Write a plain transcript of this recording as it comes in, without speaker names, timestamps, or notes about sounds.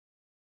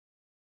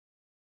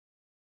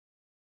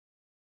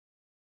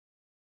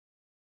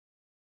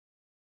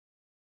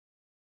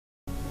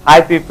Hi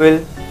people,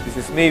 this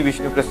is me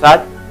Vishnu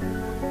Prasad.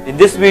 In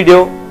this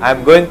video, I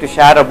am going to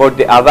share about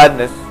the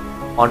awareness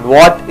on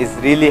what is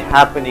really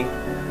happening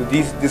to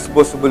these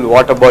disposable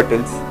water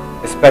bottles,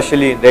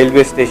 especially in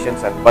railway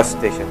stations and bus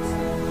stations.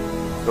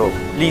 So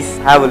please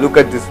have a look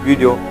at this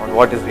video on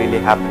what is really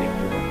happening to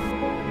them.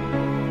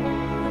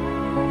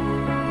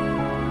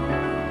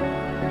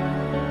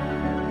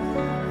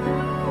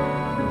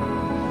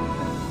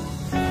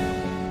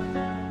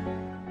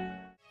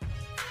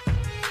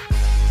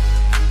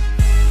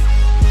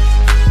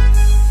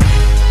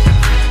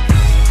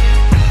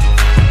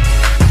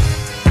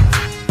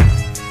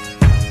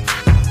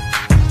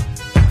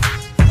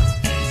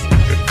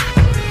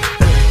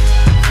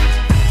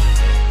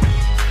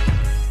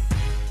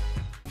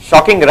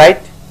 Shocking, right?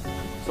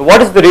 So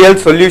what is the real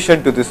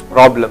solution to this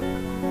problem?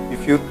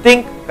 If you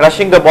think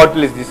crushing the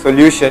bottle is the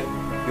solution,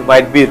 you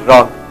might be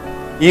wrong.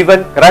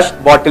 Even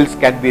crushed bottles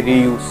can be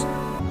reused.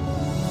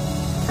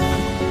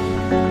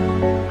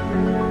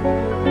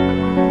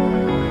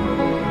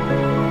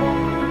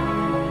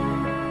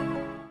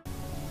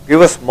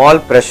 Give a small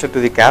pressure to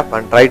the cap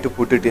and try to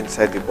put it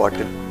inside the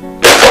bottle.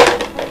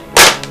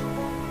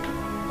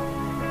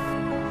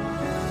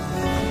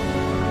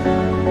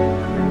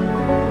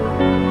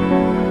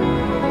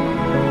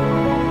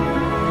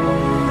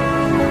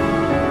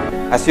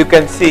 As you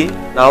can see,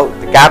 now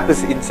the cap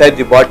is inside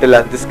the bottle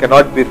and this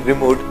cannot be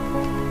removed,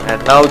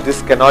 and now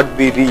this cannot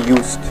be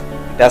reused.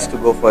 It has to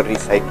go for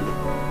recycling.